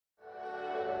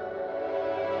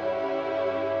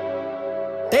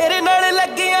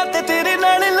लगियां ते तेरे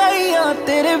नाल लाइयां,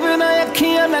 तेरे बिना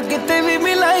अखियां ना किते भी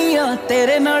मिलाइयां,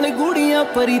 तेरे नाल गुड़ियां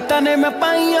परीतां ने मैं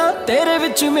पाइयां, तेरे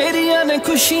विच मेरियां ने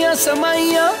खुशियां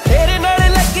समाइयां। तेरे नाल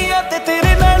लगियां ते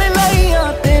तेरे नाल लाइयां,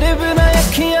 तेरे बिना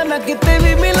अखियां ना किते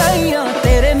भी मिलाइयां,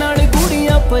 तेरे नाल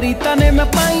गुड़ियां परीतां ने मैं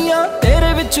पाइयां,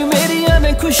 तेरे विच मेरियां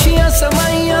ने खुशियां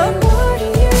समाइयां।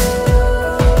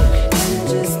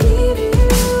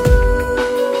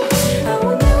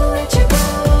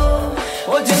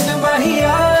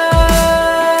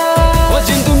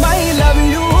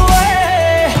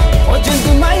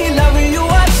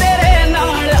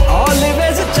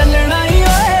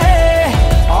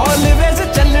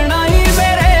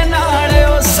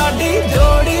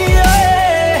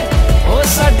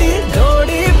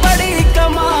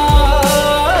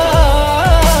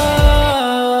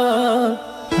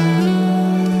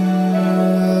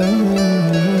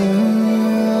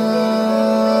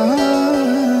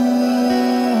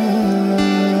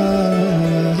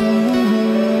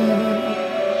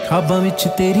 ख्वाबां विच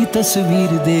तेरी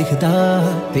तस्वीर देखदा,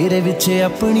 तेरे विच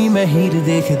अपनी मैं हीर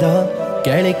देखदा,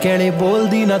 कैले कैले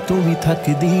बोलदी ना तू भी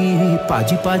थकदी,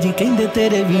 पाजी पाजी कहंदे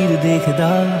तेरे वीर देखदा।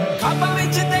 ख्वाबां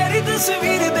विच तेरी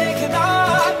तस्वीर देखदा,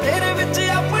 तेरे विच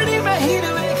अपनी मैं हीर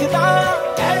देखदा,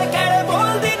 कैले कैले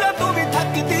बोलदी ना तू भी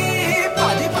थकदी,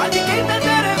 पाजी पाजी कहंदे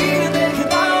तेरे वीर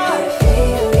देखदा।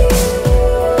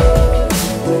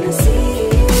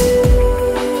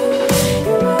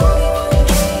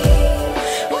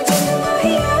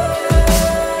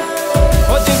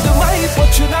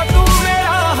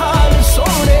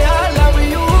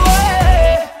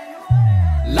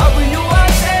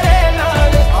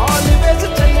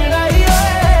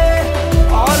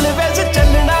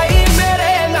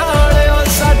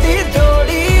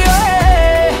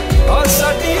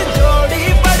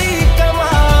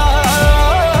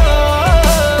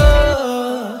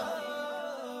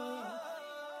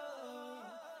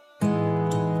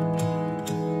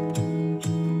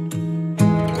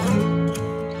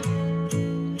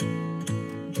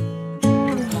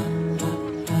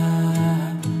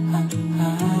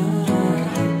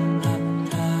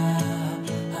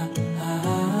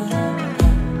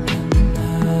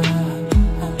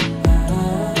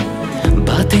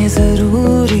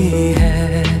 जरूरी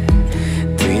है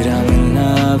तेरा मिलना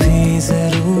भी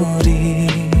जरूरी,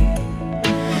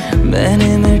 मैंने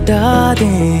मिटा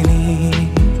देनी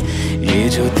ये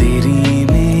जो तेरी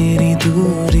मेरी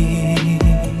दूरी।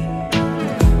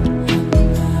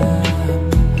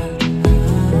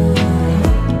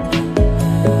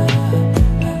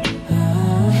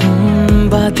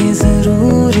 बातें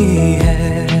जरूरी है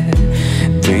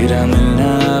तेरा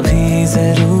मिलना भी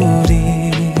जरूरी,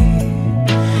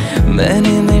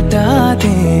 मैंने मिटा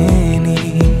देनी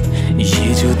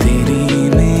ये जो तेरी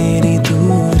मेरी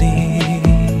दूरी।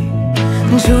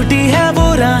 झूठी है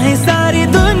वो राहें